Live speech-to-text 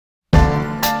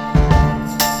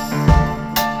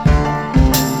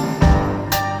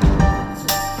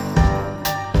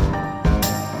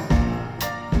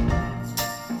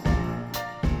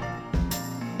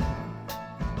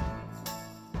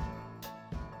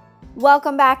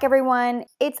Welcome back, everyone.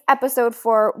 It's episode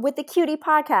 4 with the Cutie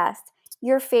Podcast,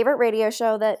 your favorite radio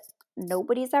show that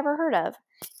nobody's ever heard of.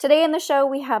 Today in the show,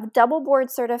 we have double board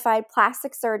certified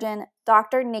plastic surgeon,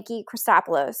 Dr. Niki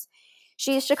Christopoulos.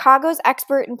 She's Chicago's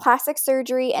expert in plastic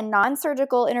surgery and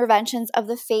non-surgical interventions of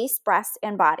the face, breast,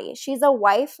 and body. She's a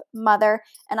wife, mother,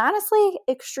 and honestly,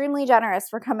 extremely generous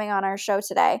for coming on our show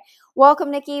today.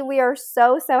 Welcome, Niki. We are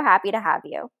so happy to have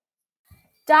you.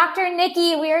 Dr.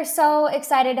 Niki, we are so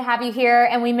excited to have you here,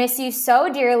 and we miss you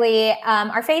so dearly.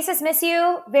 Our faces miss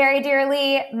you very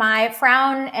dearly. My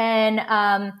frown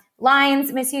and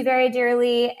lines miss you very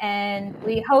dearly, and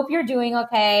we hope you're doing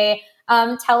okay.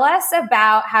 Tell us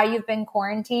about how you've been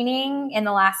quarantining in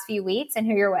the last few weeks and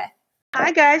who you're with.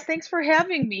 Hi, guys. Thanks for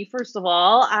having me. First of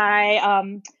all,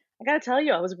 I got to tell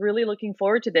you, I was really looking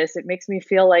forward to this. It makes me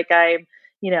feel like I'm,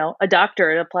 a doctor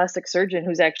and a plastic surgeon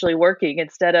who's actually working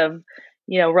instead of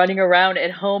running around at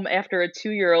home after a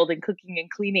 2-year-old and cooking and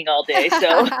cleaning all day.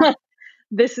 So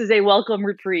this is a welcome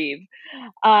reprieve.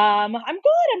 I'm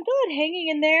good. Hanging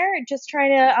in there, just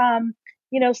trying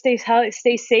to,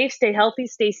 stay safe, stay healthy,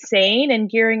 stay sane, and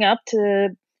gearing up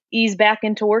to ease back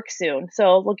into work soon.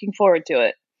 So looking forward to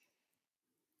it.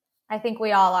 I think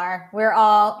we all are. We're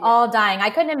all dying. I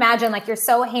couldn't imagine, you're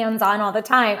so hands-on all the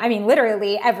time. I mean,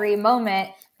 literally every moment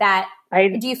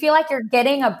do you feel like you're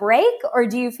getting a break, or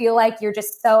do you feel like you're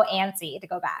just so antsy to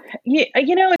go back? Yeah,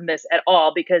 this at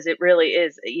all, because it really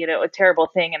is, a terrible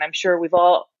thing. And I'm sure we've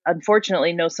all,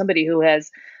 unfortunately, know somebody who has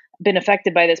been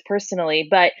affected by this personally,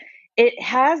 but it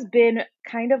has been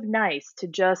kind of nice to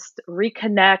just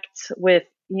reconnect with,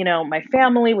 my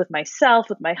family, with myself,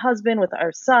 with my husband, with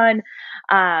our son,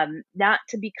 not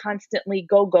to be constantly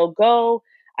go, go, go.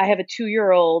 I have a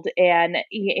 2-year-old, and,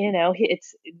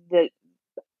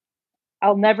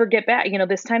 I'll never get back.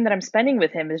 This time that I'm spending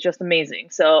with him is just amazing.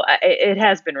 So it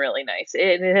has been really nice.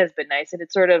 It has been nice. And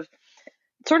it sort of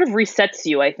resets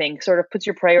you, I think, sort of puts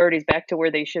your priorities back to where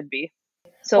they should be.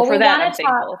 So for that, I'm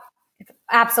thankful.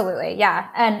 Absolutely. Yeah.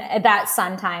 And that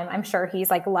son time, I'm sure he's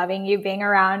loving you being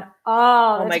around.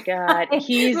 Oh my God.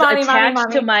 He's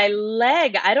attached to my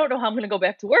leg. I don't know how I'm going to go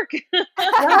back to work. He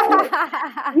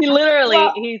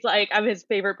literally, he's like, I'm his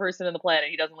favorite person on the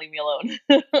planet. He doesn't leave me alone.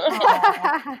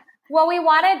 Well, we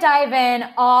want to dive in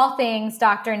all things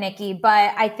Dr. Niki,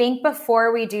 but I think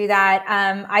before we do that,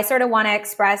 I sort of want to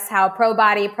express how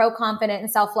pro-body, pro-confident,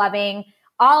 and self-loving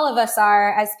all of us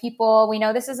are as people. We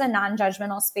know this is a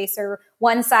non-judgmental space, or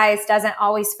one size doesn't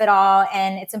always fit all,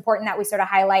 and it's important that we sort of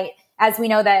highlight, as we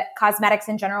know that cosmetics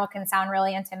in general can sound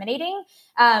really intimidating.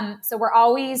 So we're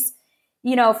always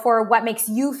for what makes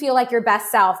you feel like your best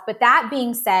self. But that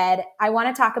being said, I want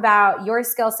to talk about your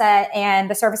skill set and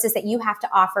the services that you have to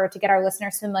offer to get our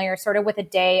listeners familiar sort of with a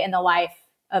day in the life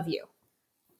of you.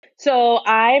 So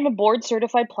I'm a board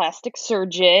certified plastic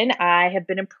surgeon. I have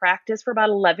been in practice for about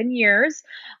 11 years.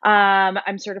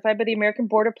 I'm certified by the American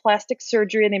Board of Plastic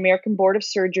Surgery and the American Board of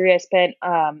Surgery. I spent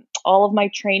all of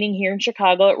my training here in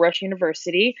Chicago at Rush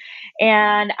University.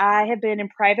 And I have been in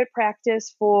private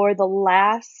practice for the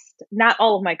last, not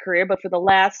all of my career, but for the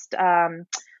last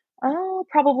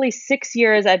probably 6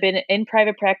 years, I've been in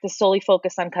private practice solely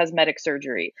focused on cosmetic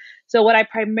surgery. So what I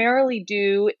primarily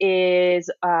do is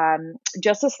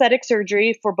just aesthetic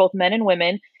surgery for both men and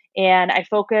women. And I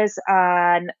focus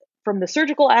on, from the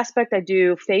surgical aspect, I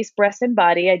do face, breast, and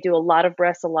body. I do a lot of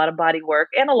breast, a lot of body work,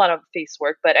 and a lot of face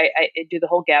work, but I do the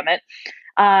whole gamut.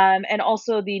 And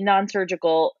also the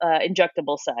non-surgical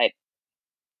injectable side.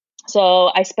 So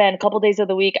I spend a couple days of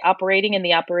the week operating in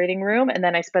the operating room, and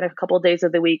then I spend a couple of days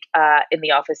of the week in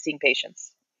the office seeing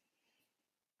patients.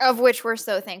 Of which we're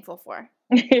so thankful for.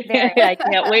 I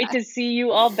can't wait to see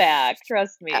you all back.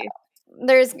 Trust me.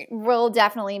 We'll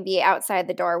definitely be outside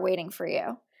the door waiting for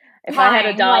you. If I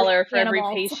had $1 for every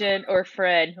patient or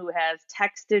friend who has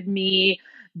texted me,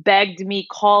 begged me,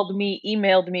 called me,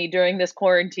 emailed me during this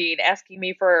quarantine, asking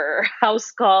me for house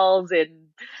calls and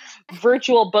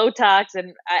virtual Botox,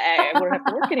 and I wouldn't have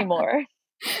to work anymore.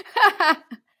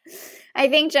 I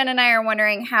think Jen and I are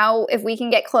wondering if we can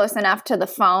get close enough to the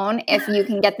phone, if you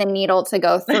can get the needle to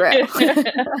go through.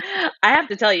 I have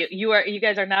to tell you, you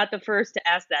guys are not the first to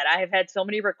ask that. I have had so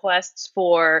many requests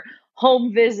for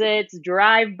home visits,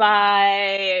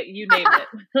 drive-by, you name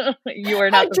it. You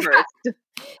are not the first.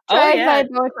 Drive-by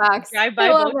Botox. Drive-by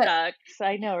Botox.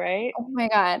 I know, right? Oh my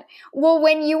God. Well,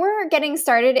 when you were getting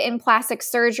started in plastic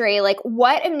surgery,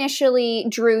 what initially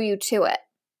drew you to it?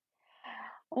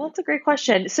 Well, that's a great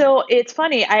question. So it's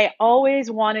funny. I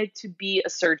always wanted to be a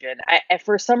surgeon.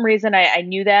 For some reason, I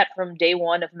knew that from day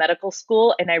one of medical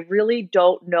school, and I really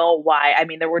don't know why. I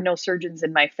mean, there were no surgeons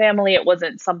in my family. It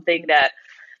wasn't something that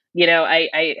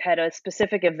I had a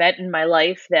specific event in my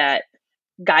life that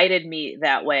guided me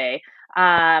that way.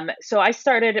 So I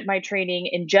started my training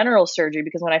in general surgery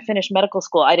because when I finished medical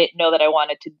school, I didn't know that I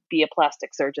wanted to be a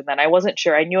plastic surgeon then. I wasn't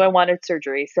sure. I knew I wanted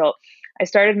surgery. So I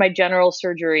started my general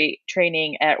surgery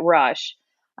training at Rush,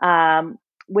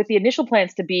 with the initial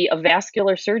plans to be a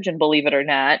vascular surgeon, believe it or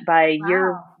not. By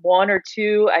year Wow. 1 or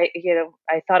 2, I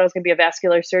thought I was going to be a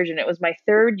vascular surgeon. It was my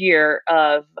third year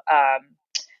of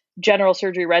general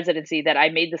surgery residency that I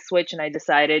made the switch and I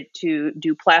decided to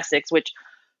do plastics, which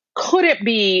couldn't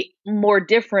be more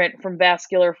different from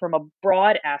vascular from a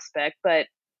broad aspect, but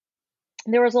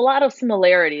there was a lot of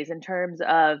similarities in terms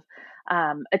of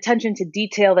attention to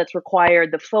detail that's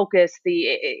required, the focus,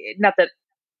 not that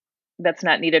that's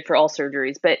not needed for all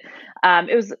surgeries, but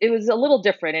it was a little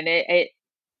different, and it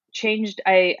changed.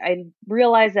 I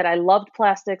realized that I loved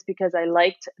plastics because I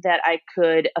liked that I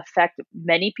could affect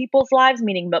many people's lives,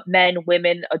 meaning men,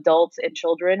 women, adults, and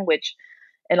children, which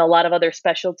in a lot of other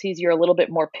specialties, you're a little bit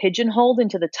more pigeonholed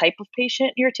into the type of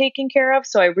patient you're taking care of.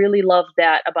 So I really loved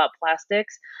that about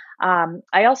plastics.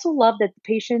 I also love that the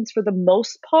patients, for the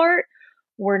most part,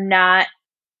 were not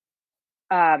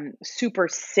super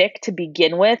sick to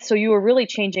begin with. So you were really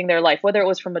changing their life, whether it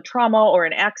was from a trauma or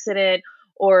an accident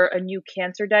or a new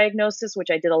cancer diagnosis, which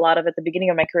I did a lot of at the beginning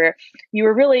of my career. You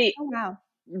were really, Oh, wow.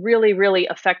 really, really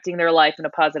affecting their life in a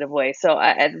positive way. So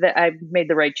I made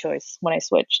the right choice when I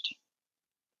switched.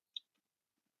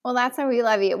 Well, that's why we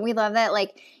love you. We love that,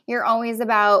 like, you're always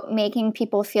about making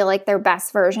people feel like their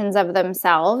best versions of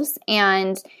themselves.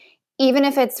 And even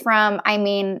if it's from, I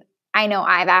mean, I know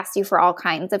I've asked you for all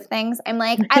kinds of things. I'm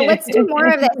like, let's do more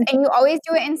of this. And you always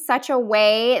do it in such a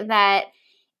way that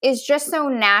is just so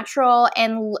natural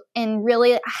and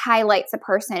really highlights a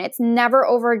person. It's never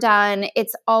overdone.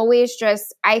 It's always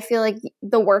just, I feel like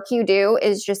the work you do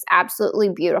is just absolutely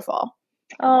beautiful.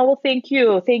 Oh, well, thank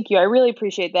you. Thank you. I really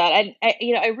appreciate that. And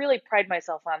I really pride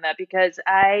myself on that because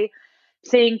I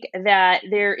think that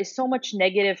there's so much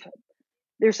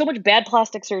bad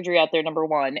plastic surgery out there, number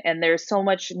one, and there's so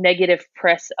much negative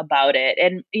press about it.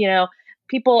 And,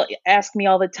 people ask me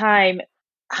all the time,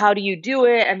 how do you do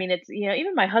it? I mean, it's,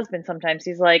 even my husband sometimes,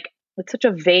 he's like, it's such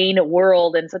a vain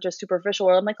world and such a superficial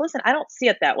world. I'm like, listen, I don't see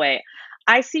it that way.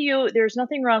 I see there's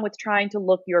nothing wrong with trying to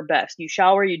look your best. You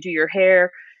shower, you do your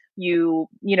hair,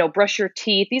 brush your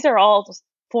teeth. These are all just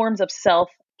forms of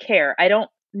self-care. I don't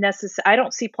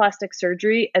see plastic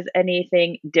surgery as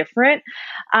anything different.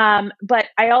 But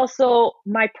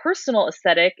my personal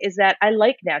aesthetic is that I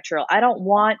like natural. I don't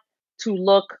want to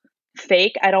look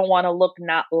fake. I don't want to look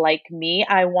not like me.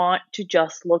 I want to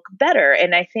just look better.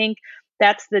 And I think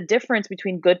that's the difference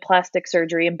between good plastic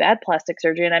surgery and bad plastic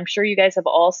surgery. And I'm sure you guys have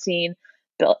all seen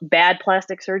bad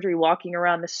plastic surgery walking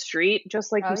around the street,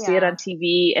 just like Oh, you see it yeah. on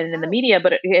TV and in the media.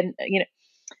 But,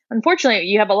 unfortunately,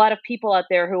 you have a lot of people out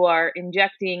there who are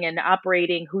injecting and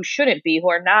operating who shouldn't be, who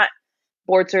are not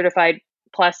board certified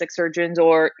plastic surgeons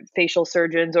or facial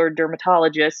surgeons or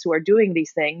dermatologists who are doing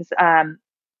these things.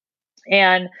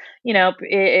 And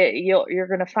you're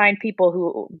going to find people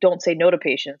who don't say no to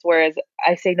patients, whereas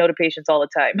I say no to patients all the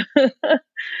time.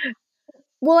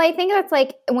 Well, I think that's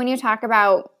like when you talk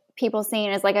about people seeing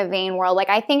it as like a vain world, like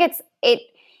I think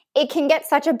it can get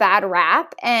such a bad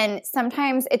rap, and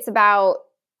sometimes it's about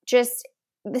just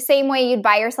the same way you'd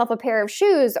buy yourself a pair of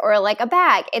shoes or like a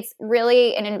bag. It's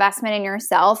really an investment in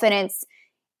yourself, and it's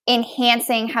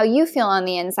enhancing how you feel on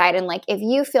the inside. And like if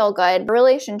you feel good,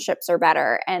 relationships are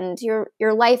better and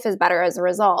your life is better as a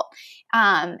result.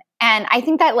 And I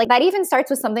think that like that even starts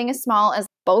with something as small as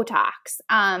Botox.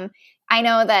 I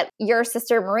know that your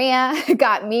sister Maria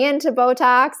got me into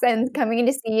Botox and coming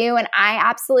to see you, and I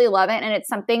absolutely love it. And it's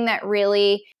something that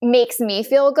really makes me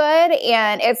feel good.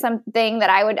 And it's something that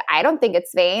I don't think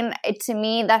it's vain. To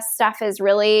me, that stuff is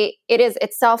really,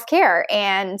 it's self-care.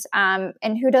 And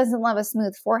who doesn't love a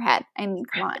smooth forehead? I mean,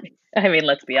 come on. I mean,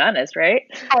 let's be honest, right?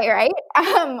 Right.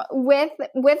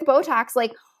 With Botox,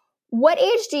 like, what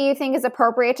age do you think is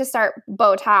appropriate to start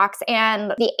Botox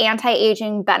and the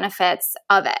anti-aging benefits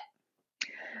of it?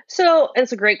 So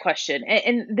it's a great question.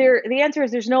 And the answer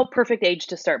is there's no perfect age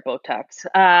to start Botox.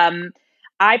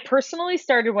 I personally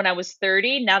started when I was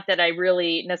 30, not that I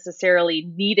really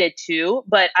necessarily needed to,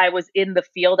 but I was in the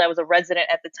field. I was a resident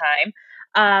at the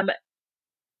time.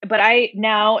 But I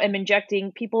now am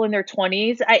injecting people in their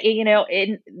 20s.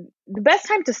 In the best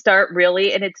time to start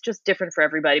really, and it's just different for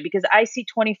everybody because I see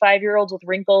 25-year-olds with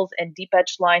wrinkles and deep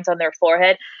etched lines on their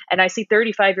forehead, and I see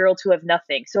 35-year-olds who have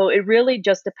nothing. So it really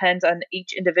just depends on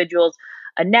each individual's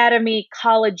anatomy,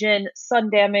 collagen, sun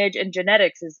damage, and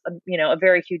genetics is, a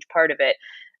very huge part of it.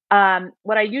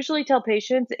 What I usually tell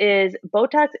patients is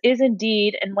Botox is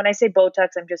indeed, and when I say Botox,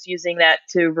 I'm just using that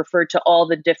to refer to all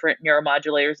the different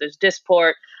neuromodulators. There's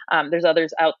Dysport, there's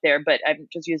others out there, but I'm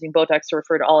just using Botox to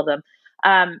refer to all of them.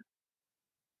 Um,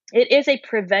 it is a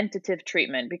preventative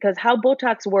treatment because how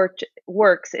Botox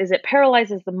works is it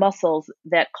paralyzes the muscles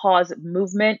that cause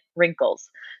movement wrinkles.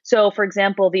 So, for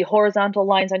example, the horizontal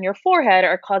lines on your forehead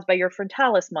are caused by your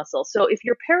frontalis muscle. So, if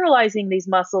you're paralyzing these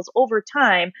muscles over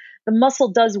time, the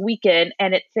muscle does weaken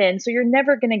and it thins. So, you're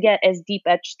never going to get as deep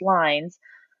etched lines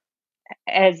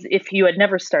as if you had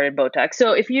never started Botox.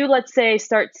 So, if you, let's say,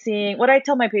 start seeing what I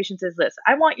tell my patients is this: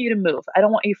 I want you to move. I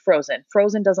don't want you frozen.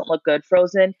 Frozen doesn't look good.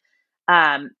 Frozen,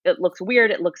 it looks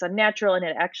weird, it looks unnatural, and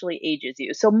it actually ages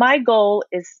you. So my goal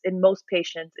is, in most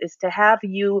patients, is to have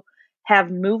you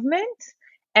have movement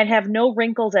and have no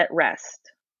wrinkles at rest.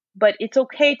 But it's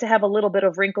okay to have a little bit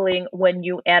of wrinkling when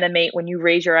you animate, when you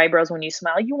raise your eyebrows, when you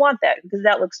smile. You want that because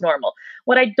that looks normal.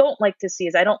 What I don't like to see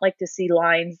is I don't like to see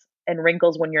lines and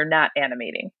wrinkles when you're not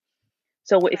animating.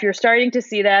 So if you're starting to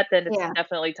see that, then it's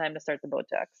definitely time to start the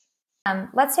Botox.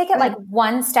 Let's take it like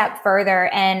one step further.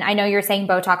 And I know you're saying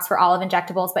Botox for all of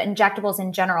injectables, but injectables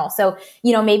in general. So,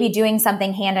 maybe doing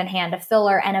something hand in hand, a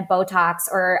filler and a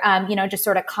Botox, or, just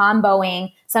sort of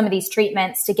comboing some of these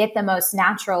treatments to get the most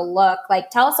natural look.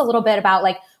 Like, tell us a little bit about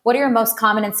like, what are your most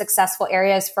common and successful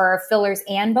areas for fillers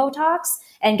and Botox,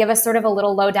 and give us sort of a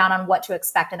little lowdown on what to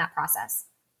expect in that process.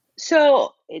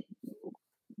 So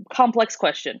complex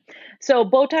question. So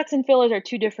Botox and fillers are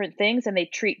two different things and they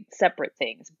treat separate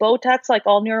things. Botox, like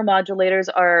all neuromodulators,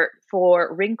 are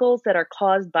for wrinkles that are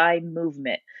caused by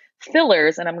movement.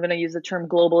 Fillers, and I'm going to use the term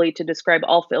globally to describe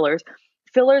all fillers,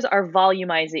 fillers are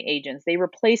volumizing agents. They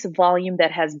replace volume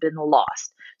that has been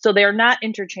lost. So they're not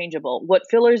interchangeable. What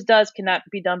fillers does cannot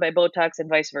be done by Botox and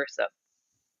vice versa.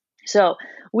 So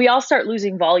we all start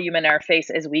losing volume in our face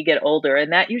as we get older,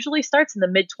 and that usually starts in the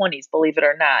mid-20s, believe it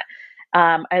or not.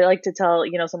 I like to tell,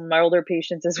 some of my older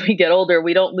patients, as we get older,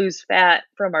 we don't lose fat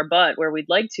from our butt where we'd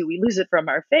like to. We lose it from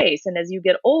our face. And as you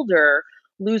get older,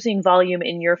 losing volume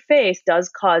in your face does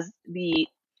cause the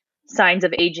signs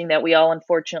of aging that we all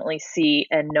unfortunately see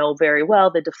and know very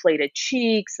well: the deflated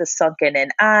cheeks, the sunken in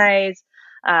eyes,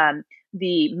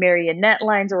 the marionette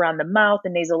lines around the mouth, the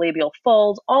nasolabial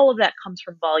folds. All of that comes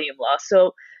from volume loss.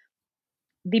 So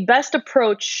the best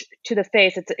approach to the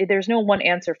face, there's no one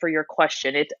answer for your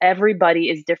question. It's everybody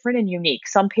is different and unique.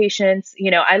 Some patients,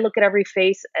 I look at every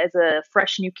face as a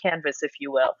fresh new canvas, if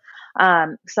you will.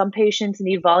 Some patients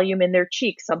need volume in their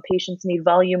cheeks. Some patients need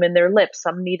volume in their lips.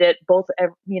 Some need it both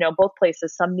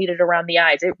places. Some need it around the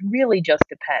eyes. It really just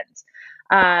depends.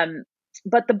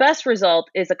 But the best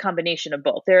result is a combination of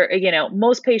both.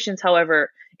 Most patients, however,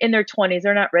 in their 20s,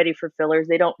 they're not ready for fillers.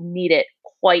 They don't need it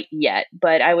quite yet.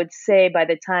 But I would say by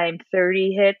the time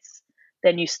 30 hits,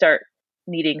 then you start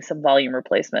needing some volume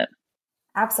replacement.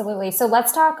 Absolutely. So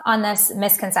let's talk on this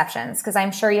misconceptions, because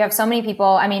I'm sure you have so many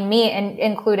people, me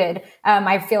included.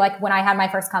 I feel like when I had my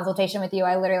first consultation with you,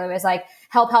 I literally was like,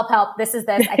 help. This is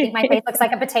this. I think my face looks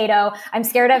like a potato. I'm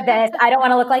scared of this. I don't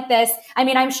want to look like this.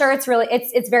 I'm sure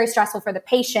it's very stressful for the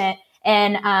patient.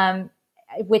 And,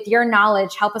 with your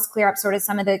knowledge, help us clear up sort of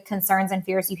some of the concerns and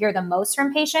fears you hear the most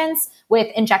from patients with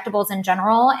injectables in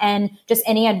general, and just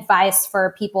any advice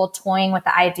for people toying with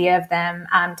the idea of them,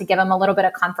 to give them a little bit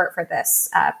of comfort for this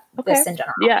in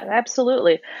general. Yeah,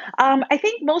 absolutely. I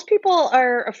think most people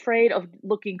are afraid of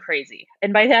looking crazy.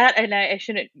 And by that, and I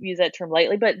shouldn't use that term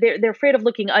lightly, but they're afraid of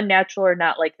looking unnatural or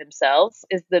not like themselves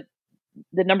is the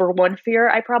number one fear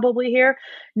I probably hear.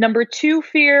 Number two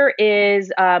fear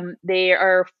is they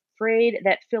are afraid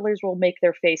that fillers will make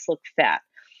their face look fat.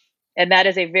 And that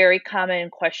is a very common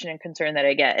question and concern that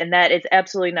I get. And that is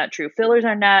absolutely not true. Fillers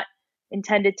are not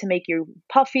intended to make you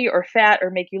puffy or fat or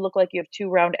make you look like you have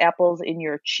two round apples in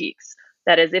your cheeks.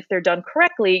 That is, if they're done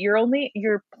correctly,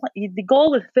 the goal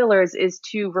with fillers is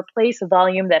to replace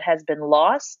volume that has been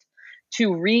lost, to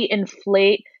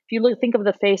reinflate. If you think of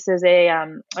the face as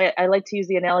I like to use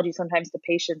the analogy sometimes to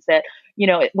patients that,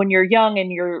 when you're young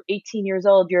and you're 18 years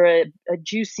old, you're a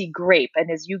juicy grape. And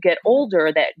as you get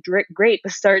older, that grape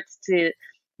starts to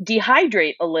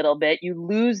dehydrate a little bit. You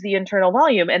lose the internal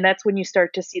volume. And that's when you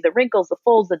start to see the wrinkles, the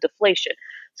folds, the deflation.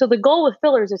 So the goal with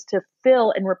fillers is to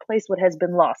fill and replace what has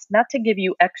been lost, not to give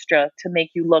you extra to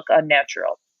make you look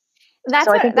unnatural. That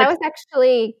was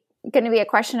actually going to be a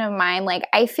question of mine. Like,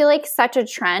 I feel like such a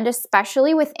trend,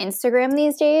 especially with Instagram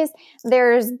these days,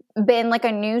 there's been like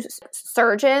a new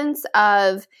surgence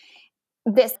of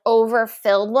this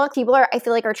overfilled look. People I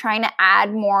feel like are trying to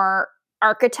add more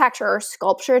architecture or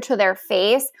sculpture to their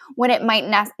face when it might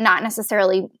not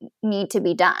necessarily need to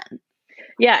be done.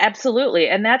 Yeah, absolutely.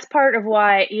 And that's part of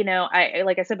why,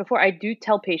 like I said before, I do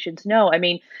tell patients no. I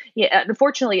mean, yeah,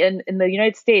 unfortunately, in the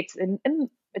United States, and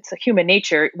it's a human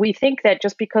nature, we think that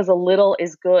just because a little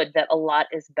is good, that a lot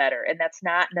is better. And that's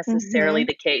not necessarily Mm-hmm.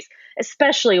 the case,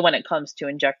 especially when it comes to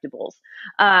injectables.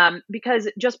 Because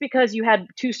just because you had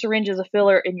 2 syringes of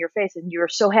filler in your face and you're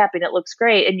so happy and it looks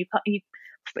great, and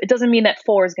it doesn't mean that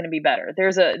 4 is going to be better.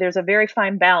 There's a very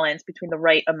fine balance between the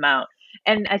right amount.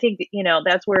 And I think,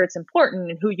 that's where it's important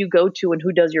and who you go to and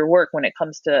who does your work when it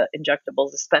comes to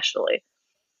injectables, especially.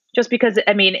 Just because,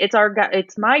 I mean,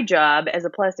 it's my job as a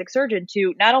plastic surgeon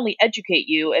to not only educate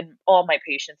you and all my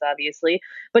patients, obviously,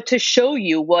 but to show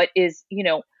you what is,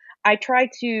 I try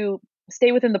to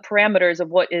stay within the parameters of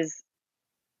what is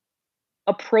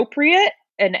appropriate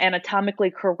and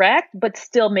anatomically correct, but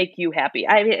still make you happy.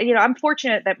 I'm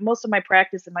fortunate that most of my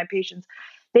practice and my patients,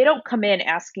 they don't come in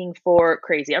asking for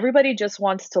crazy. Everybody just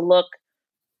wants to look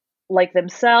like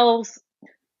themselves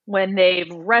when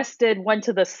they've rested, went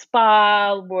to the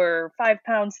spa, were 5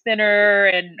 pounds thinner,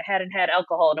 and hadn't had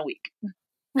alcohol in a week.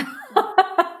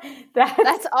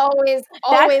 That's always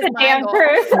That's the my damn goal.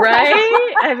 truth.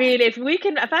 Right? I mean, if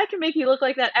I can make you look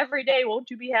like that every day, won't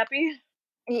you be happy?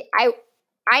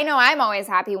 I know I'm always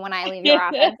happy when I leave your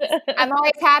office. I'm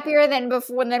always happier than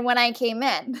when I came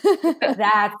in.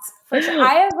 That's for sure.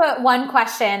 I have one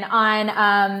question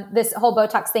on this whole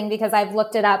Botox thing because I've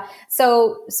looked it up.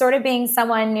 So sort of being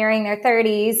someone nearing their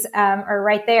 30s or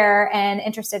right there and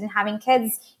interested in having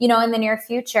kids, in the near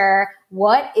future,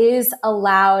 what is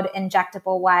allowed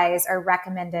injectable wise or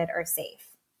recommended or safe?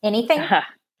 Anything?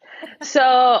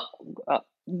 So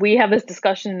we have this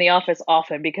discussion in the office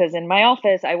often because in my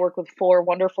office, I work with 4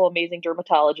 wonderful, amazing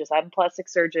dermatologists. I'm a plastic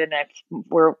surgeon.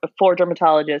 We're 4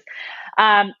 dermatologists.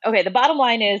 Okay, the bottom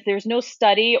line is there's no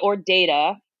study or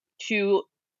data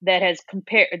that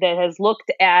has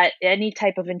looked at any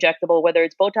type of injectable, whether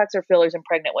it's Botox or fillers in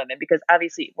pregnant women, because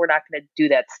obviously we're not going to do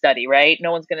that study, right?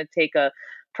 No one's going to take a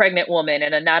pregnant woman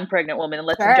and a non-pregnant woman and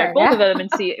let's inject both of them and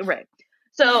see, right?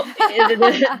 So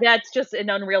that's just an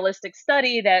unrealistic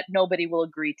study that nobody will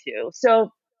agree to.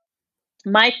 So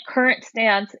my current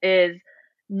stance is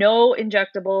no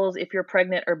injectables if you're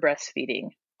pregnant or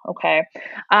breastfeeding. Okay.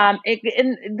 And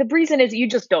the reason is you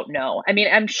just don't know. I mean,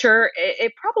 I'm sure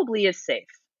it probably is safe,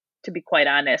 to be quite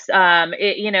honest.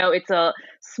 It's a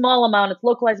small amount, it's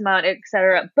localized amount, et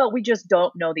cetera, but we just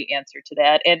don't know the answer to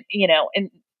that. And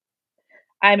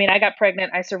I mean, I got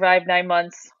pregnant. I survived 9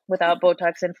 months without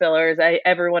Botox and fillers.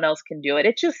 Everyone else can do it.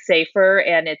 It's just safer,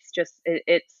 and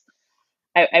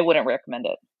I wouldn't recommend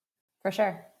it. For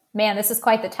sure. Man, this is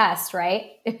quite the test, right?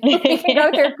 We can go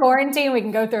through quarantine. We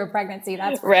can go through a pregnancy.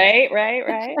 That's for right, sure.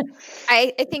 right.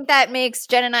 I think that makes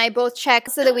Jen and I both check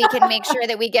so that we can make sure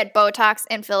that we get Botox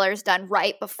and fillers done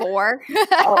right before.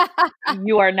 Oh,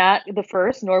 you are not the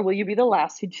first, nor will you be the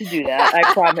last to do that.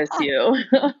 I promise you.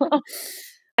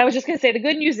 I was just going to say, the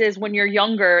good news is when you're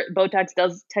younger, Botox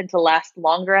does tend to last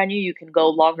longer on you. You can go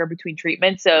longer between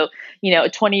treatments. So, a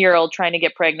 20-year-old trying to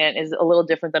get pregnant is a little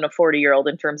different than a 40-year-old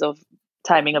in terms of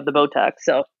timing of the Botox.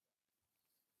 So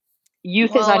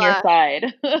youth is on your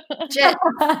side.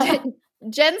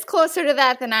 Jen's closer to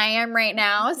that than I am right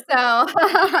now.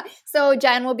 So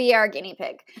Jen will be our guinea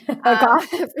pig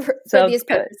for these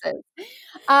purposes.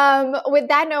 With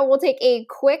that note, we'll take a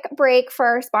quick break for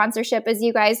our sponsorship. As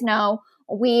you guys know,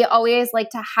 we always like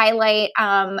to highlight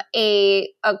a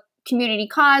community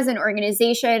cause, an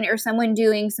organization, or someone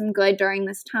doing some good during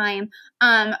this time.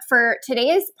 For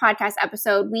today's podcast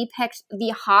episode, we picked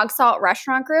the Hog Salt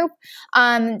Restaurant Group.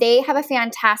 They have a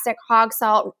fantastic Hog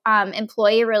Salt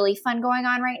employee relief fund going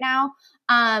on right now.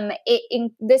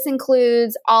 This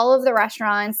includes all of the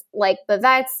restaurants like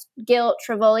Bavette's, Gilt,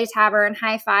 Trivoli Tavern,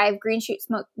 High Five, Green Shoot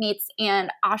Smoked Meats,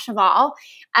 and Acheval.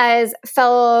 As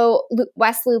fellow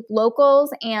West Loop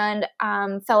locals and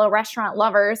fellow restaurant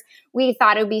lovers, we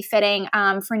thought it would be fitting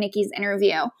for Niki's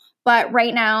interview. But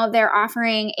right now, they're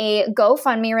offering a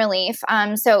GoFundMe relief.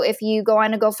 So if you go on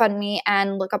to GoFundMe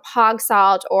and look up Hog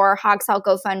Salt or Hog Salt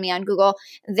GoFundMe on Google,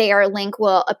 their link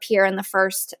will appear in the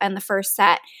first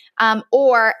set.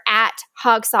 Or at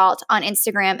Hog Salt on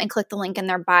Instagram and click the link in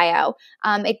their bio.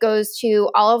 It goes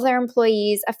to all of their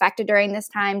employees affected during this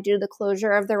time due to the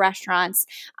closure of the restaurants.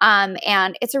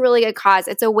 And it's a really good cause.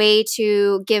 It's a way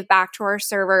to give back to our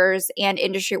servers and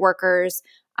industry workers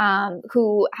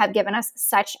who have given us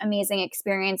such amazing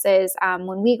experiences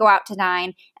when we go out to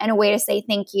dine, and a way to say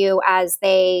thank you as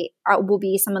they will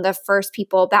be some of the first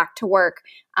people back to work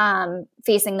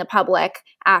facing the public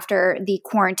after the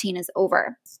quarantine is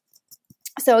over.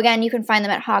 So again, you can find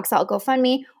them at Hog Salt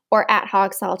GoFundMe or at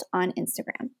Hog Salt on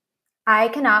Instagram. I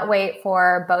cannot wait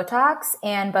for Botox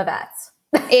and Bovettes.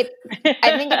 I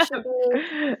think it should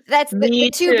be. That's Me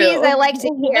the two too. B's I like to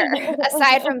hear,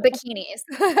 aside from bikinis.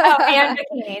 Oh, and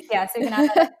bikinis. Yes, we can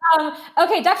have that.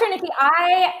 Okay, Dr. Niki,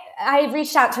 I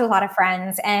reached out to a lot of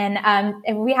friends, and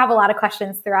we have a lot of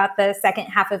questions throughout the second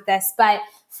half of this. But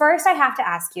first, I have to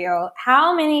ask you,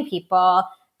 how many people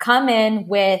come in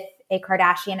with a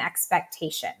Kardashian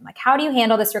expectation? Like, how do you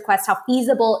handle this request? How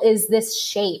feasible is this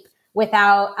shape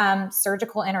without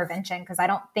surgical intervention? Because I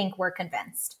don't think we're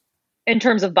convinced. In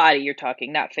terms of body, you're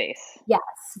talking, not face. Yes,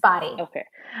 body. Okay.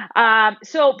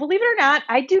 So believe it or not,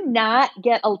 I do not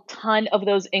get a ton of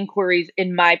those inquiries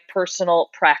in my personal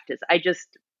practice. I just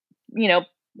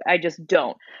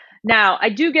don't. Now, I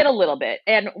do get a little bit.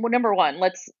 And number one,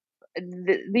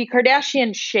 the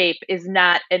Kardashian shape is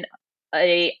not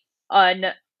a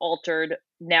unaltered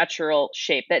natural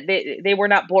shape. That they were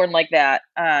not born like that.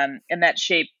 And that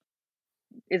shape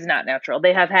is not natural.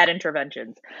 They have had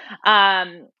interventions.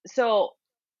 So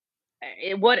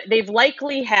what they've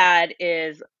likely had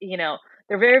is,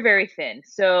 they're very, very thin.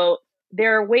 So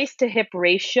their waist to hip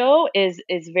ratio is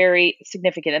very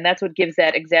significant, and that's what gives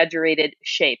that exaggerated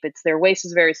shape. It's their waist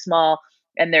is very small,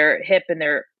 and their hip and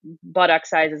their buttock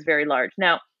size is very large.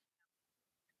 Now,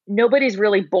 nobody's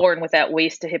really born with that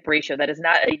waist to hip ratio. That is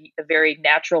not a very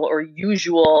natural or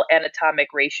usual anatomic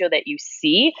ratio that you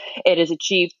see. It is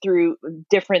achieved through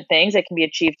different things. It can be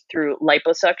achieved through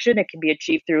liposuction. It can be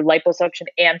achieved through liposuction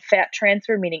and fat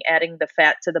transfer, meaning adding the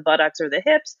fat to the buttocks or the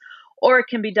hips, or it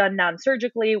can be done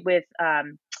non-surgically with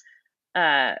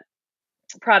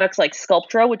products like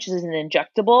Sculptra, which is an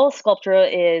injectable. Sculptra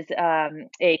is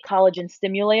a collagen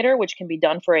stimulator, which can be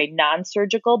done for a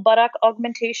non-surgical buttock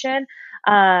augmentation.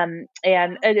 And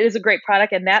it is a great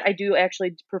product. And that I do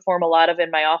actually perform a lot of in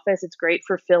my office. It's great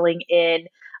for filling in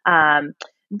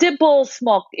dimples,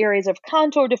 small areas of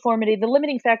contour deformity. The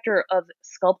limiting factor of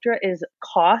Sculptra is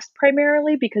cost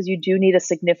primarily, because you do need a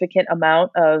significant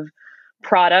amount of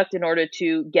product in order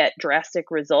to get drastic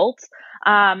results.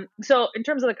 So in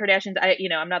terms of the Kardashians,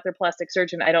 I'm not their plastic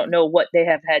surgeon. I don't know what they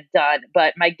have had done,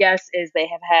 but my guess is they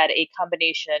have had a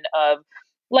combination of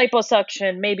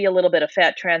liposuction, maybe a little bit of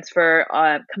fat transfer,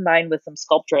 combined with some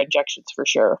Sculptra injections for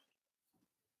sure.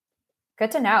 Good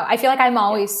to know. I feel like I'm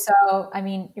always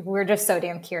we're just so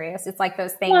damn curious. It's like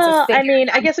those things. Well,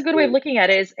 I guess a good way of looking at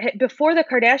it is, before the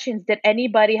Kardashians, did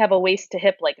anybody have a waist to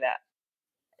hip like that?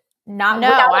 No,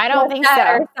 I don't think so.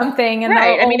 Or something. And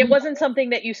right. I mean, it wasn't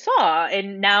something that you saw,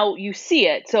 and now you see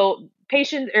it. So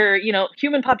patients, or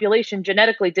human population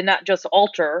genetically did not just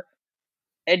alter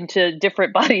into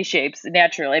different body shapes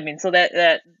naturally. I mean, so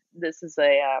that this is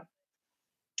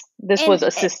this was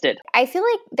assisted. I feel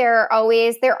like there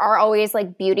are always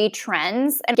like beauty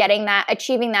trends, and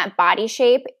achieving that body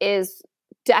shape is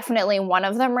definitely one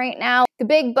of them right now. The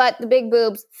big butt, the big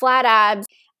boobs, flat abs.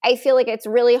 I feel like it's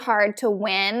really hard to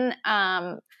win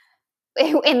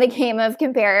in the game of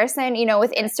comparison,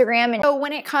 with Instagram. And so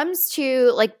when it comes to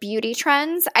like beauty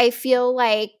trends, I feel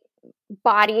like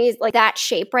bodies like that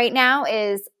shape right now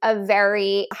is a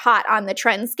very hot on the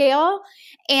trend scale.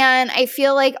 And I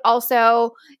feel like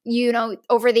also,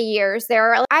 over the years,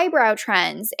 there are eyebrow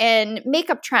trends and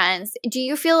makeup trends. Do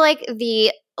you feel like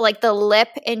the lip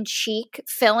and cheek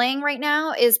filling right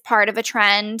now is part of a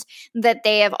trend that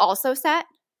they have also set?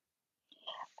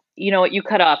 You know what? You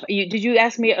cut off. Did you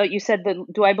ask me? You said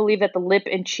do I believe that the lip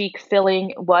and cheek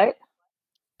filling what?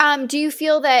 Do you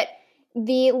feel that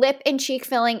the lip and cheek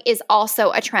filling is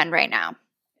also a trend right now?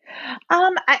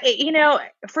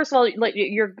 First of all, like,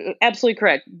 you're absolutely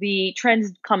correct. The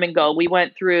trends come and go. We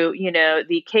went through,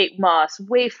 the Kate Moss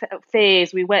wave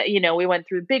phase. We went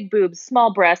through big boobs,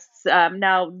 small breasts.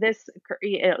 Now this,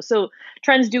 so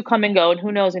trends do come and go, and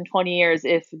who knows in 20 years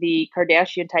if the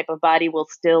Kardashian type of body will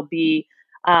still be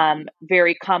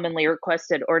very commonly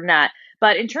requested or not.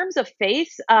 But in terms of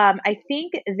face, I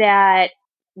think that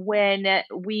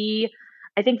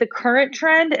I think the current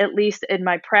trend, at least in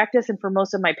my practice and for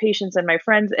most of my patients and my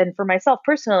friends and for myself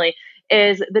personally,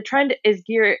 is the trend is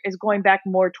going back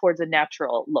more towards a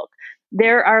natural look.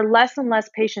 There are less and less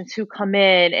patients who come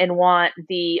in and want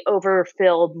the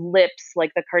overfilled lips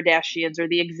like the Kardashians or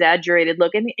the exaggerated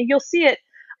look. And you'll see it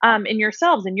in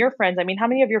yourselves and your friends. I mean, how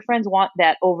many of your friends want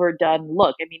that overdone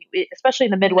look? I mean, especially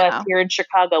in the Midwest, here in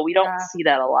Chicago, we don't see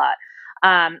that a lot.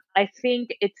 I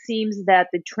think it seems that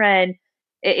the trend,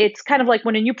 it's kind of like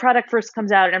when a new product first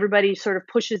comes out and everybody sort of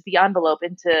pushes the envelope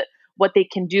into what they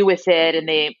can do with it, and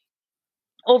they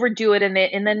overdo it, and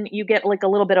then you get like a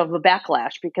little bit of a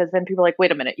backlash, because then people are like,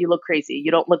 wait a minute, you look crazy,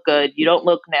 you don't look good, you don't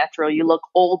look natural, you look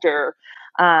older.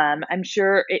 I'm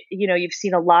sure, you've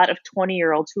seen a lot of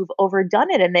 20-year-olds who've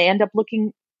overdone it and they end up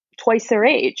looking twice their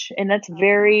age. And that's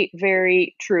very,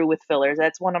 very true with fillers.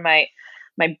 That's one of my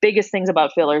biggest things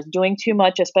about fillers. Doing too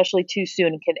much, especially too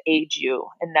soon, can age you,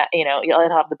 and that, you'll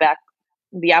have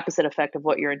the opposite effect of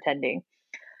what you're intending.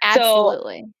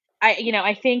 Absolutely. So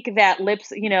I think that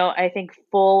lips, I think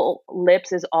full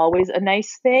lips is always a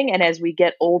nice thing. And as we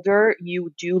get older,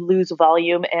 you do lose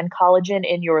volume and collagen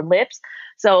in your lips.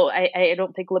 So I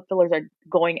don't think lip fillers are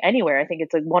going anywhere. I think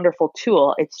it's a wonderful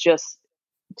tool. It's just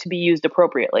to be used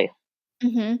appropriately.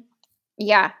 Mm-hmm.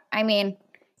 Yeah. I mean,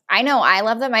 I know I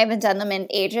love them. I haven't done them in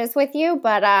ages with you,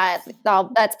 but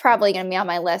that's probably going to be on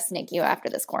my list, Niki, after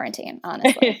this quarantine,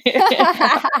 honestly.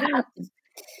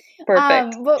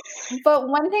 Perfect. But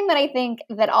one thing that I think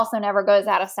that also never goes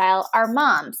out of style are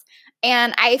moms.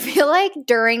 And I feel like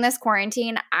during this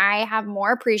quarantine, I have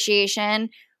more appreciation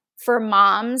for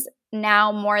moms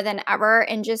now more than ever.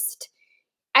 And just,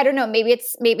 I don't know, maybe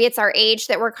it's our age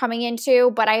that we're coming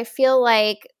into, but I feel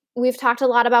like we've talked a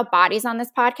lot about bodies on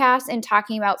this podcast and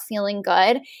talking about feeling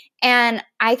good. And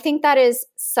I think that is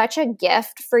such a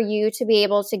gift for you to be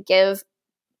able to give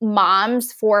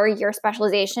moms for your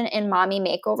specialization in mommy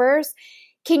makeovers.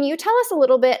 Can you tell us a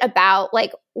little bit about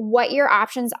like what your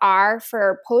options are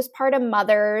for postpartum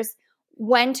mothers,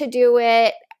 when to do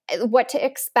it, what to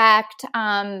expect,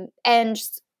 and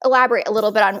just elaborate a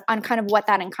little bit on kind of what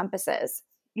that encompasses?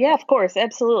 Yeah, of course.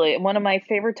 Absolutely. One of my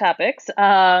favorite topics.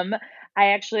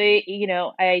 I actually,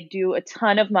 I do a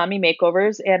ton of mommy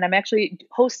makeovers, and I'm actually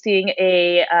hosting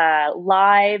a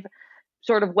live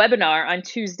sort of webinar on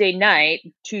Tuesday night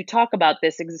to talk about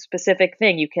this specific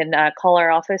thing. You can call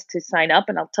our office to sign up,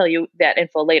 and I'll tell you that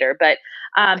info later. But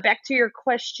back to your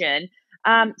question.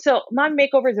 So mom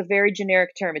makeover is a very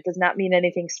generic term. It does not mean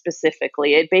anything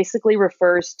specifically. It basically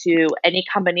refers to any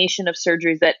combination of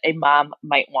surgeries that a mom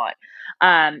might want.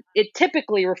 It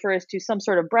typically refers to some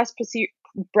sort of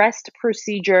breast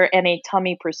procedure and a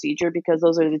tummy procedure, because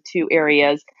those are the two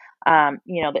areas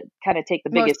that kind of take the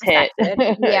biggest hit,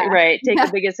 Yeah. right? Take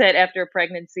the biggest hit after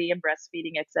pregnancy and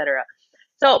breastfeeding, etc.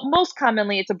 So most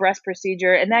commonly it's a breast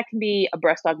procedure, and that can be a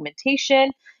breast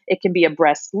augmentation. It can be a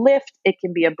breast lift. It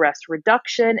can be a breast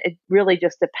reduction. It really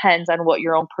just depends on what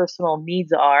your own personal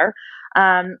needs are.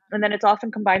 And then it's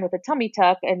often combined with a tummy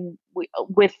tuck, and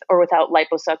with or without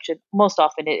liposuction. Most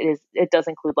often it does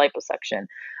include liposuction.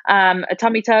 A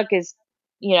tummy tuck is,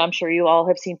 I'm sure you all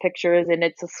have seen pictures, and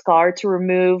it's a scar to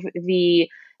remove the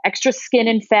extra skin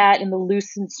and fat and the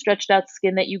loose and stretched out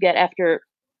skin that you get after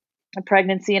a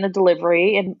pregnancy and a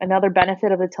delivery. And another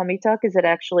benefit of the tummy tuck is it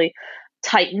actually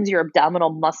tightens your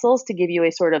abdominal muscles to give you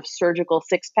a sort of surgical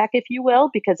six pack, if you will,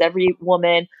 because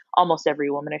almost every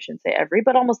woman, I shouldn't say every,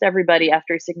 but almost everybody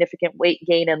after a significant weight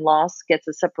gain and loss gets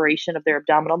a separation of their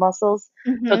abdominal muscles.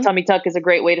 Mm-hmm. So tummy tuck is a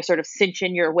great way to sort of cinch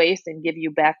in your waist and give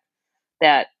you back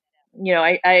that,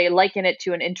 I liken it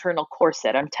to an internal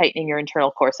corset. I'm tightening your internal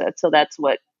corset. So that's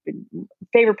what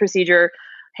favorite procedure,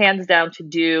 hands down, to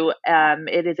do.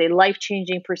 It is a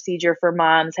life-changing procedure for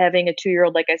moms. Having a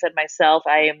 2-year-old, like I said myself,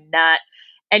 I am not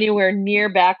anywhere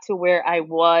near back to where I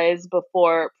was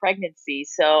before pregnancy.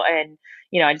 So, and,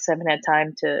 I just haven't had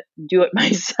time to do it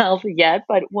myself yet,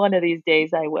 but one of these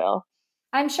days I will.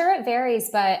 I'm sure it varies,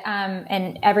 but,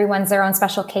 and everyone's their own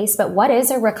special case, but what is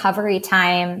a recovery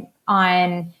time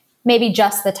on maybe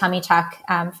just the tummy tuck,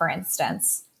 for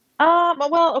instance?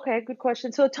 Well, okay, good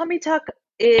question. So a tummy tuck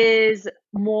is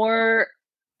more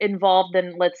involved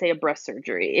than, let's say, a breast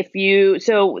surgery.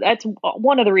 So that's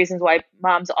one of the reasons why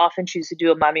moms often choose to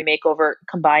do a mommy makeover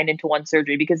combined into one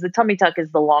surgery, because the tummy tuck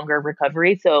is the longer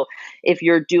recovery. So if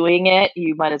you're doing it,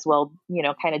 you might as well,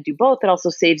 kind of do both. It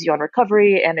also saves you on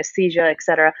recovery, anesthesia,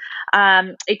 etc.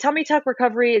 A tummy tuck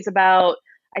recovery is about,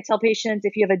 I tell patients,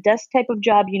 if you have a desk type of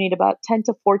job, you need about 10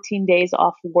 to 14 days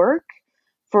off work.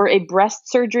 For a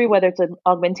breast surgery, whether it's an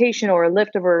augmentation or a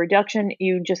lift or a reduction,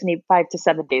 you just need 5 to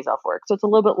 7 days off work. So it's a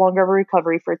little bit longer of a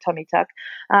recovery for a tummy tuck.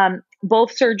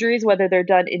 Both surgeries, whether they're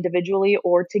done individually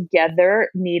or together,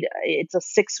 it's a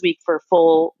 6-week for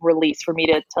full release for me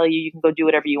to tell you can go do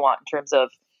whatever you want in terms of,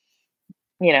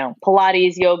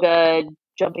 Pilates, yoga,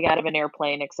 jumping out of an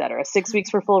airplane, etc. 6 weeks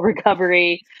for full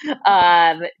recovery,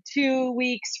 2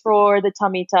 weeks for the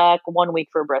tummy tuck, 1 week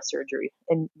for breast surgery,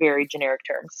 in very generic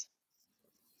terms.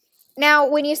 Now,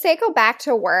 when you say go back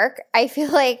to work, I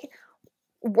feel like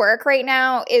work right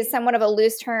now is somewhat of a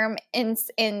loose term in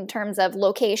terms of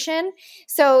location.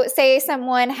 So say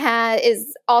someone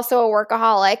is also a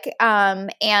workaholic,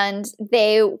 and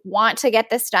they want to get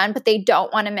this done, but they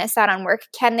don't want to miss out on work.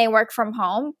 Can they work from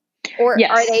home? Or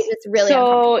yes. Are they just really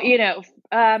uncomfortable?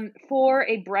 For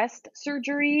a breast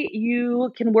surgery,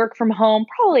 you can work from home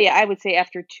probably, I would say,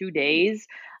 after 2 days.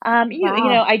 Wow.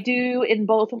 I do in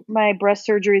both my breast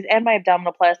surgeries and my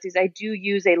abdominoplasties, I do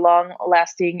use a long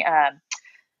lasting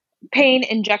pain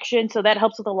injection. So that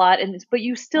helps with a lot. But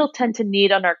you still tend to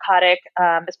need a narcotic,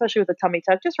 especially with a tummy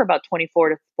tuck, just for about 24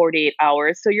 to 48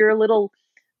 hours. So you're a little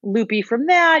loopy from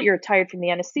that. You're tired from the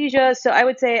anesthesia. So I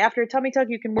would say after a tummy tuck,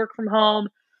 you can work from home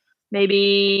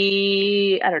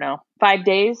maybe, I don't know, 5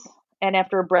 days. And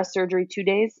after a breast surgery, 2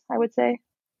 days, I would say.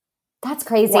 That's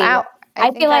crazy. Wow.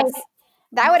 I feel like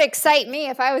that would excite me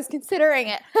if I was considering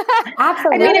it. I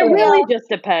mean, it absolutely. really just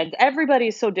depends. Everybody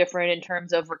is so different in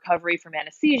terms of recovery from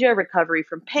anesthesia, recovery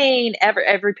from pain.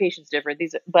 Every patient's different.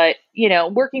 But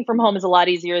working from home is a lot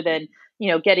easier than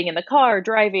getting in the car,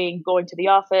 driving, going to the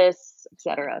office,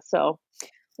 etc. So.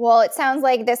 Well, it sounds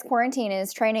like this quarantine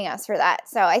is training us for that.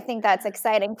 So I think that's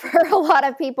exciting for a lot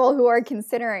of people who are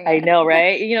considering it. I know,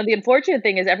 right? The unfortunate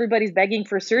thing is everybody's begging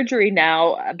for surgery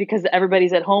now because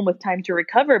everybody's at home with time to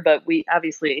recover. But we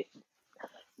obviously,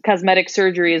 cosmetic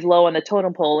surgery is low on the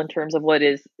totem pole in terms of what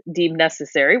is deemed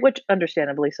necessary, which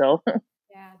understandably so.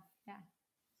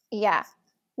 Yeah.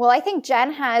 Well, I think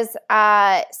Jen has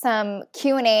some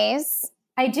Q&As.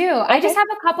 I do. Okay. I just have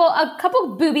a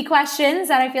couple booby questions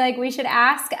that I feel like we should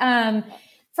ask.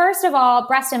 First of all,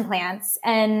 breast implants,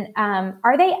 and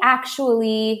are they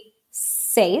actually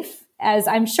safe? As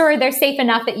I'm sure they're safe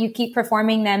enough that you keep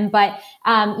performing them, but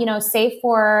safe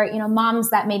for moms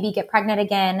that maybe get pregnant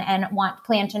again and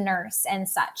plan to nurse and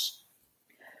such.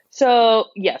 So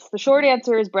yes, the short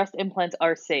answer is breast implants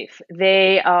are safe.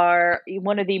 They are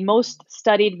one of the most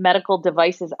studied medical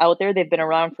devices out there. They've been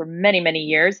around for many, many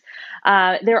years.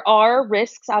 There are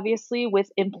risks, obviously,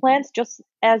 with implants, just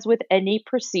as with any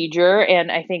procedure. And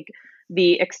I think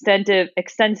the extensive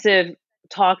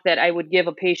talk that I would give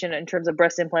a patient in terms of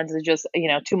breast implants is just,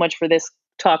 too much for this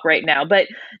talk right now. But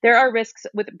there are risks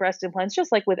with breast implants,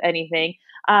 just like with anything.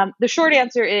 The short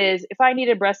answer is if I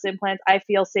needed breast implants, I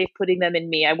feel safe putting them in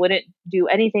me. I wouldn't do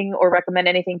anything or recommend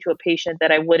anything to a patient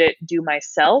that I wouldn't do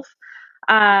myself.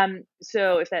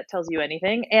 So if that tells you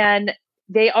anything, and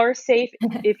they are safe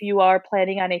if you are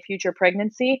planning on a future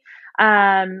pregnancy.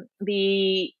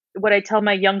 What I tell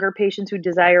my younger patients who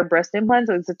desire breast implants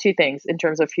is the two things in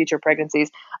terms of future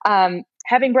pregnancies.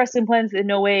 Having breast implants in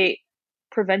no way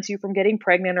prevents you from getting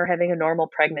pregnant or having a normal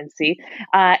pregnancy.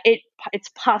 It's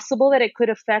possible that it could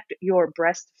affect your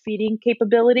breastfeeding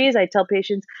capabilities. I tell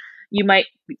patients you might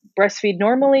breastfeed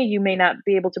normally, you may not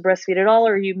be able to breastfeed at all,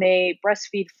 or you may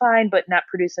breastfeed fine but not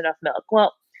produce enough milk.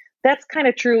 Well, that's kind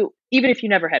of true even if you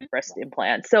never had breast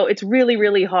implants. So it's really,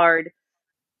 really hard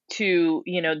to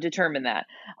determine that.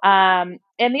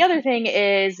 And the other thing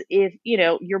is if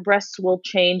your breasts will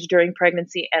change during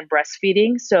pregnancy and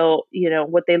breastfeeding, so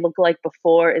what they look like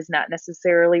before is not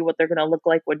necessarily what they're going to look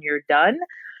like when you're done.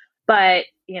 But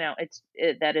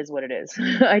that is what it is.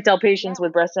 I tell patients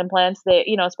with breast implants, they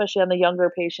especially on the younger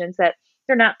patients, that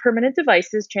they're not permanent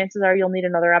devices. Chances are you'll need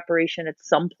another operation at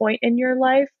some point in your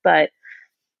life, but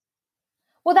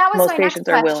well, that was most my patients next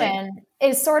are question willing.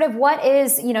 is sort of what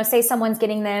is, say someone's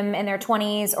getting them in their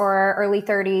 20s or early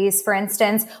 30s, for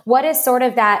instance, what is sort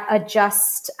of that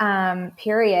adjust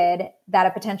period that a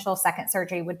potential second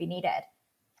surgery would be needed?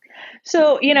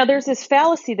 So, there's this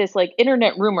fallacy, this like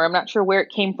internet rumor, I'm not sure where it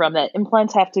came from, that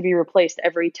implants have to be replaced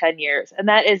every 10 years. And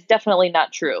that is definitely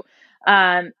not true.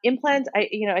 Implants, I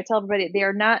tell everybody they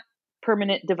are not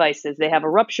permanent devices. They have a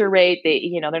rupture rate.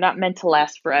 They're not meant to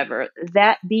last forever.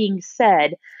 That being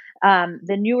said,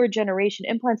 the newer generation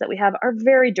implants that we have are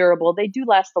very durable. They do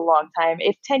last a long time.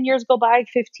 If 10 years go by,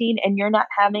 15, and you're not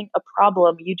having a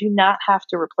problem, you do not have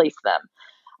to replace them.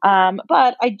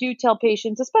 But I do tell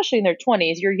patients, especially in their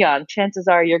 20s, you're young, chances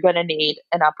are you're going to need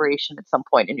an operation at some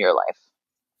point in your life.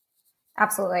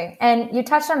 Absolutely. And you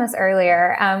touched on this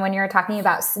earlier when you were talking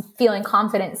about feeling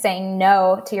confident saying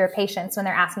no to your patients when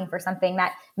they're asking for something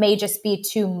that may just be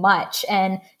too much.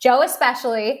 And Joe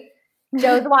especially,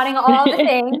 Joe's wanting all the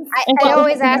things. I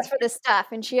always ask for the stuff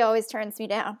and she always turns me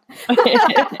down.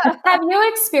 Have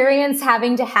you experienced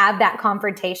having to have that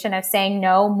confrontation of saying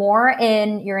no more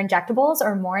in your injectables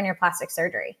or more in your plastic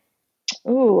surgery?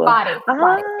 Ooh, body,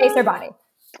 face or body?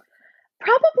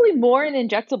 Probably more in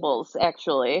injectables,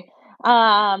 actually.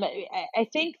 I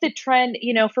think the trend,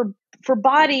 for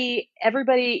body,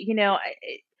 everybody,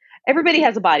 everybody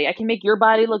has a body. I can make your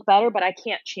body look better, but I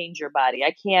can't change your body.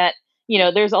 I can't,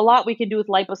 there's a lot we can do with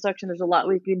liposuction. There's a lot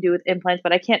we can do with implants,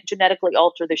 but I can't genetically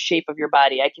alter the shape of your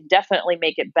body. I can definitely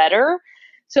make it better.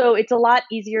 So it's a lot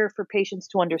easier for patients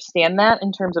to understand that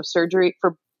in terms of surgery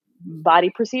for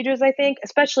body procedures, I think,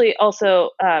 especially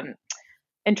also,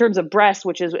 in terms of breast,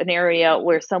 which is an area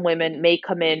where some women may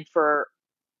come in for,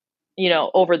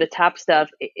 over the top stuff,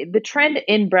 the trend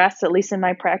in breasts, at least in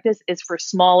my practice, is for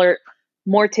smaller,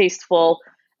 more tasteful,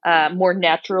 more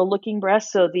natural looking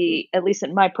breasts. So at least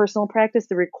in my personal practice,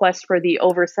 the request for the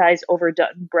oversized,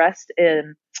 overdone breast,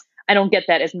 I don't get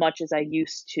that as much as I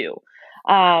used to.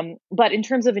 But in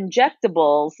terms of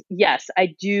injectables, yes,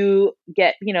 I do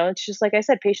get, it's just like I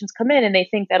said, patients come in and they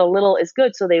think that a little is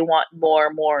good. So they want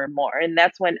more, more and more. And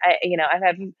that's when I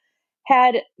have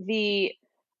had the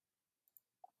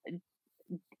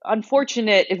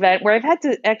unfortunate event where I've had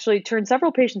to actually turn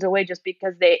several patients away just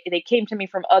because they came to me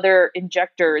from other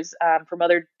injectors, from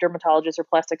other dermatologists or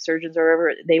plastic surgeons or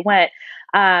wherever they went.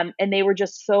 And they were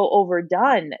just so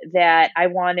overdone that I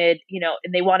wanted, and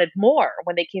they wanted more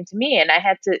when they came to me, and I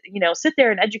had to, sit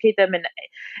there and educate them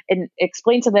and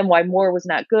explain to them why more was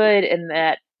not good, and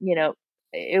that,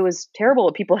 it was terrible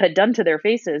what people had done to their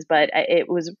faces, but it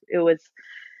was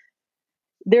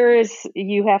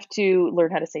you have to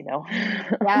learn how to say no.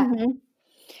 Yeah. Mm-hmm.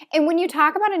 And when you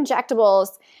talk about injectables,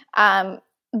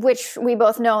 which we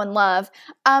both know and love,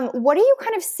 what do you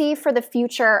kind of see for the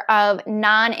future of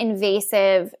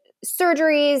non-invasive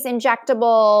surgeries,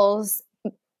 injectables,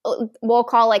 we'll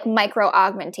call like micro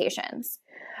augmentations?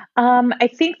 I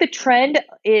think the trend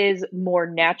is more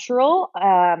natural.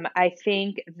 I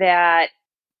think that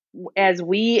as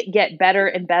we get better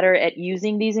and better at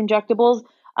using these injectables,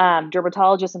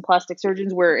 dermatologists and plastic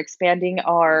surgeons, we're expanding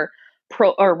our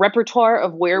repertoire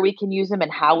of where we can use them and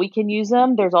how we can use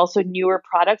them. There's also newer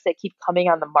products that keep coming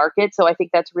on the market. So I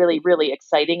think that's really, really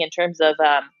exciting in terms of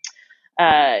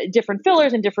different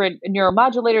fillers and different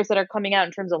neuromodulators that are coming out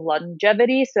in terms of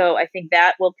longevity. So I think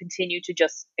that will continue to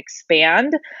just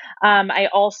expand. I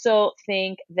also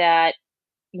think that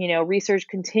research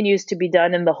continues to be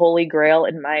done in the holy grail,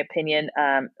 in my opinion,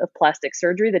 of plastic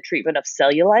surgery, the treatment of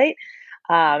cellulite.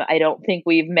 I don't think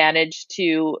we've managed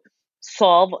to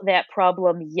solve that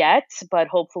problem yet, but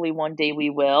hopefully one day we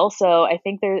will. So I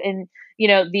think this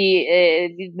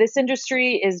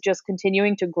industry is just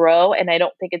continuing to grow, and I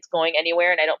don't think it's going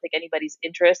anywhere. And I don't think anybody's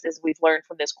interest, as we've learned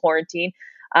from this quarantine,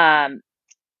 the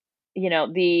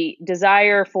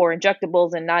desire for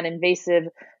injectables and non-invasive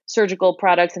surgical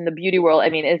products in the beauty world, I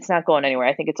mean, it's not going anywhere.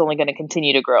 I think it's only going to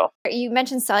continue to grow. You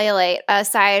mentioned cellulite,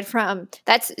 aside from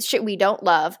that's shit we don't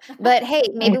love, but hey,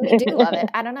 maybe we do love it.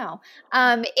 I don't know.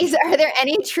 Are there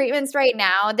any treatments right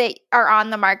now that are on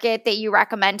the market that you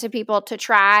recommend to people to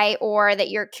try, or that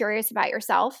you're curious about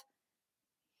yourself?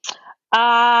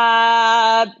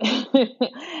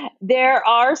 There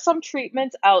are some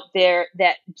treatments out there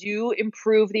that do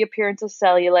improve the appearance of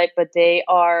cellulite, but they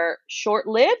are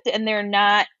short-lived and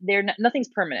nothing's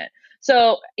permanent.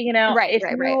 So, if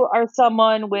you are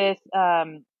someone with,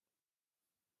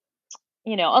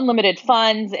 unlimited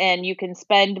funds and you can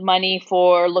spend money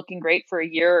for looking great for a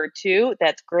year or two,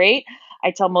 that's great.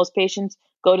 I tell most patients,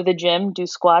 go to the gym, do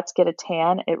squats, get a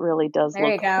tan. It really does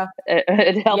There you go.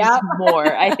 It helps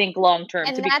more, I think, long term.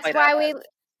 And to be that's quite why honest.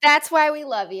 that's why we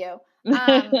love you.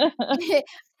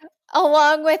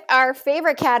 Along with our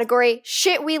favorite category,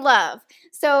 shit we love.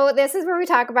 So this is where we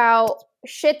talk about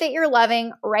shit that you're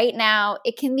loving right now.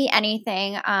 It can be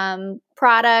anything,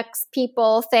 products,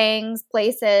 people, things,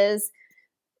 places,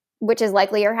 which is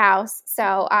likely your house.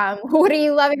 So what are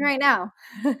you loving right now?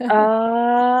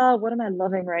 What am I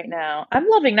loving right now? I'm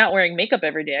loving not wearing makeup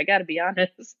every day. I got to be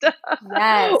honest.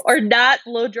 Yes. Or not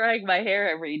blow drying my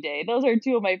hair every day. Those are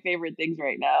two of my favorite things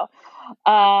right now.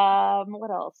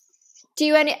 What else? Do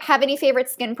you have any favorite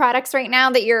skin products right now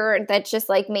that's just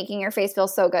like making your face feel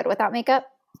so good without makeup?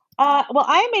 Well,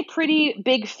 I am a pretty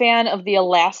big fan of the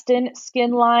Elastin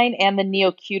skin line and the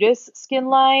Neocutis skin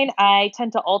line. I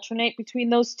tend to alternate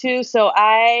between those two, so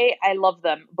I love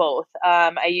them both.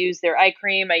 I use their eye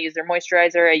cream, I use their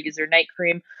moisturizer, I use their night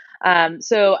cream.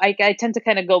 So I tend to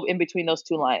kind of go in between those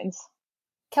two lines.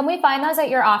 Can we find those at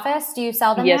your office? Do you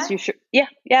sell them Yes, there? you should. Yeah,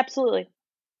 absolutely.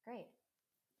 Great.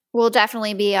 We'll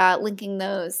definitely be linking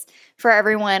those for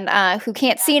everyone who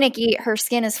can't see Niki. Her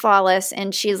skin is flawless,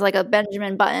 and she's like a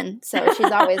Benjamin Button, so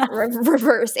she's always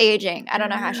reverse aging. I don't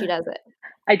know how she does it.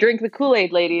 I drink the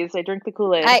Kool-Aid, ladies. I drink the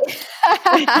Kool-Aid.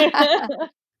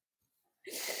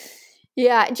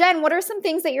 Yeah. Jen, what are some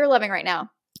things that you're loving right now?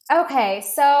 Okay,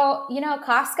 so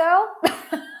Costco.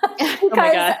 Oh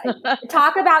my God.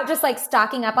 Talk about just like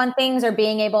stocking up on things or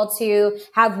being able to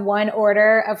have one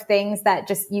order of things that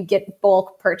just you get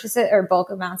bulk purchases or bulk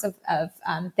amounts of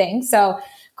things. So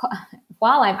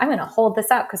while I'm going to hold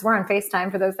this up because we're on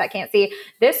FaceTime for those that can't see,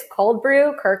 this cold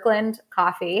brew Kirkland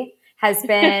coffee has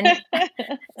been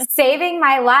saving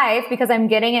my life because I'm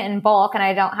getting it in bulk and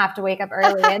I don't have to wake up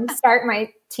early and start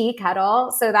my tea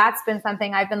kettle. So that's been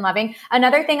something I've been loving.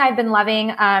 Another thing I've been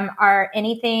loving are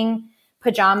anything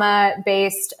pajama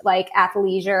based, like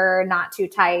athleisure, not too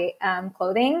tight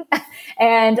clothing.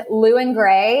 And Lou &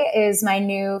 Grey is my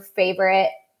new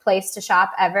favorite place to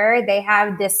shop ever. They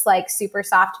have this like super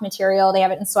soft material. They have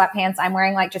it in sweatpants. I'm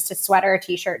wearing like just a sweater,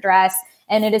 t-shirt, dress,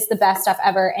 and it is the best stuff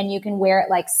ever. And you can wear it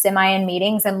like semi in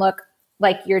meetings and look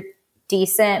like you're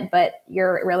decent, but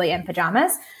you're really in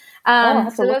pajamas.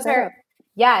 So those are,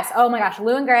 yes. Oh my gosh.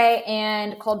 Lou & Grey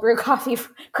and cold brew coffee,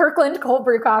 Kirkland cold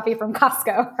brew coffee from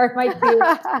Costco are my two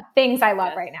things I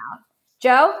love right now.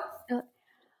 Joe?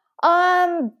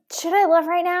 Should I love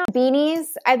right now? Beanies.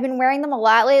 I've been wearing them a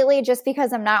lot lately just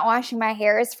because I'm not washing my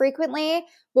hair as frequently.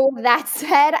 But with that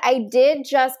said, I did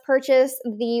just purchase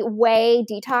the Way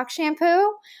Detox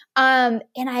shampoo. And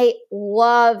I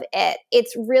love it.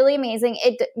 It's really amazing.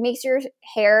 It makes your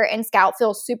hair and scalp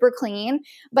feel super clean.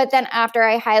 But then after,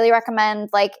 I highly recommend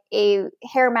like a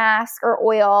hair mask or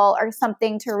oil or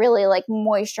something to really like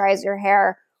moisturize your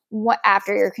hair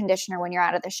after your conditioner when you're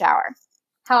out of the shower.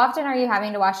 How often are you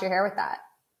having to wash your hair with that?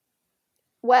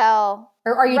 Well,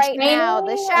 or are you right now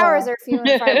the showers are few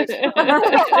and far between.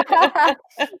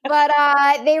 But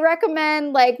they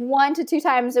recommend like 1 to 2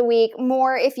 times a week.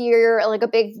 More if you're like a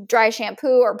big dry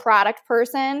shampoo or product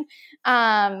person.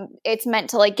 It's meant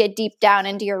to like get deep down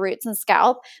into your roots and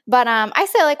scalp. But I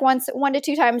say like 1 to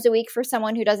 2 times a week for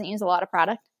someone who doesn't use a lot of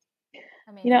product.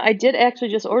 Amazing. I did actually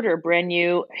just order a brand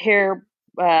new hair.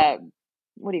 What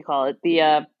do you call it?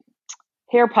 The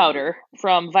hair powder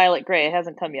from Violet Grey. It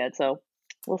hasn't come yet, so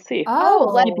we'll see. Keep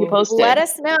you posted. Let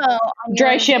us know.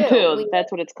 Dry shampoo.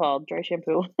 That's what it's called. Dry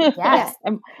shampoo. Yes.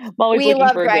 I'm always we looking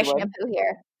love for a dry good shampoo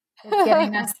here. It's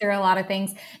getting us through a lot of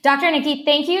things. Dr. Niki,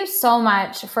 thank you so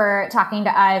much for talking to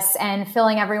us and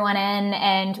filling everyone in.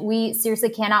 And we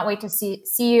seriously cannot wait to see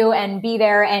you and be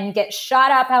there and get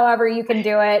shot up however you can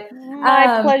do it.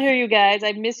 My pleasure, you guys.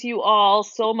 I miss you all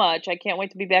so much. I can't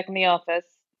wait to be back in the office.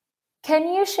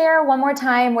 Can you share one more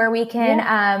time where we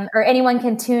can, or anyone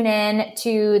can tune in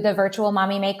to the virtual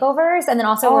mommy makeovers, and then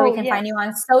also where we can find you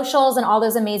on socials and all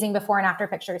those amazing before and after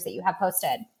pictures that you have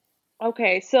posted?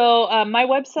 Okay, so my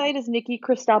website is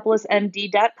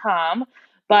NikiChristopoulosMD.com,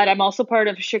 but I'm also part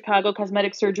of Chicago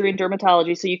Cosmetic Surgery and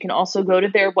Dermatology, so you can also go to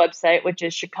their website, which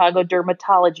is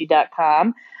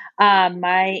ChicagoDermatology.com.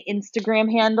 My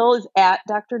Instagram handle is at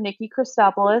Dr. Niki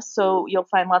Christopoulos, so you'll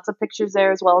find lots of pictures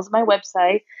there as well as my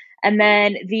website. And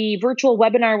then the virtual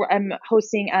webinar I'm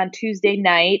hosting on Tuesday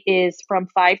night is from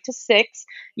 5 to 6.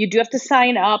 You do have to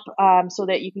sign up so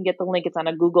that you can get the link. It's on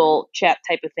a Google chat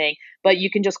type of thing. But you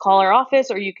can just call our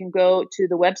office or you can go to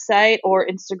the website or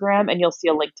Instagram and you'll see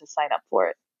a link to sign up for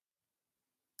it.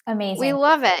 Amazing. We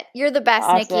love it. You're the best,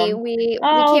 Awesome. Niki. We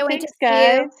can't wait to see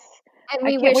you. And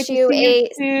we wish you a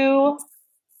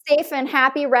safe and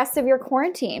happy rest of your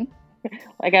quarantine.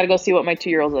 I got to go see what my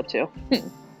 2-year-old's up to.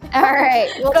 All right.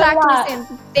 We'll talk to you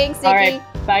soon. Thanks, Niki. All right.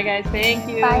 Bye, guys. Thank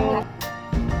you. Bye.